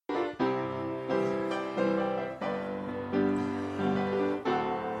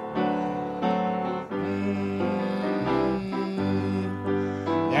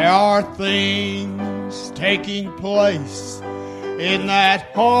are things taking place in that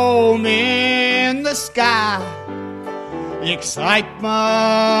home in the sky.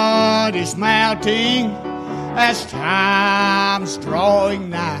 Excitement is mounting as time's drawing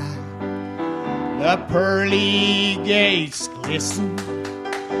nigh. The pearly gates glisten,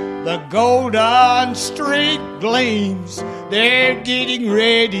 the golden street gleams. They're getting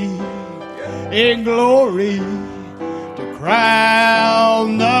ready in glory to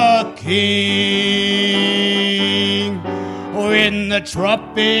crown the King. When the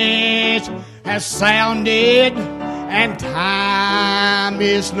trumpet has sounded and time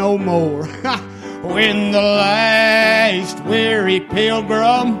is no more, when the last weary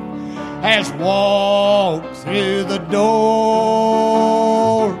pilgrim has walked through the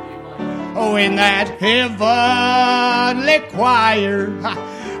door, when that heavenly choir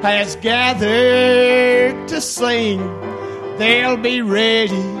has gathered to sing, they'll be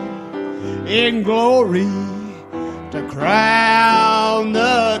ready in glory to crown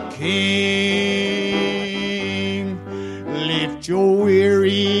the King. Lift your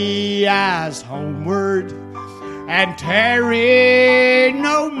weary eyes homeward and tarry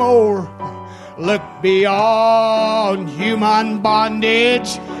no more. Look beyond human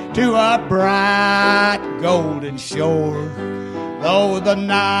bondage to a bright golden shore. Though the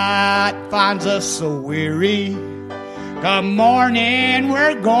night finds us so weary, come morning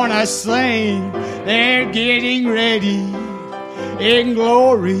we're gonna sing. They're getting ready in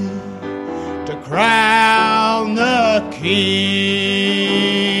glory to crown the King.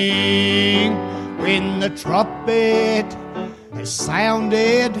 When the trumpet has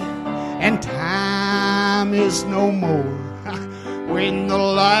sounded and time is no more, when the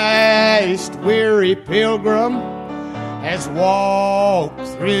last weary pilgrim has walked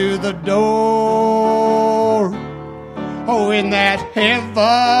through the door, when that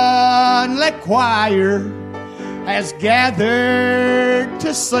heavenly choir has gathered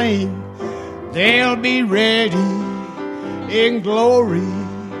to sing, they'll be ready in glory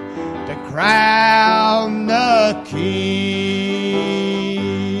to crown the King.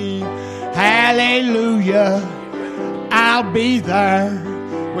 Hallelujah, I'll be there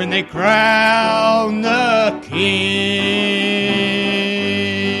when they crown the King.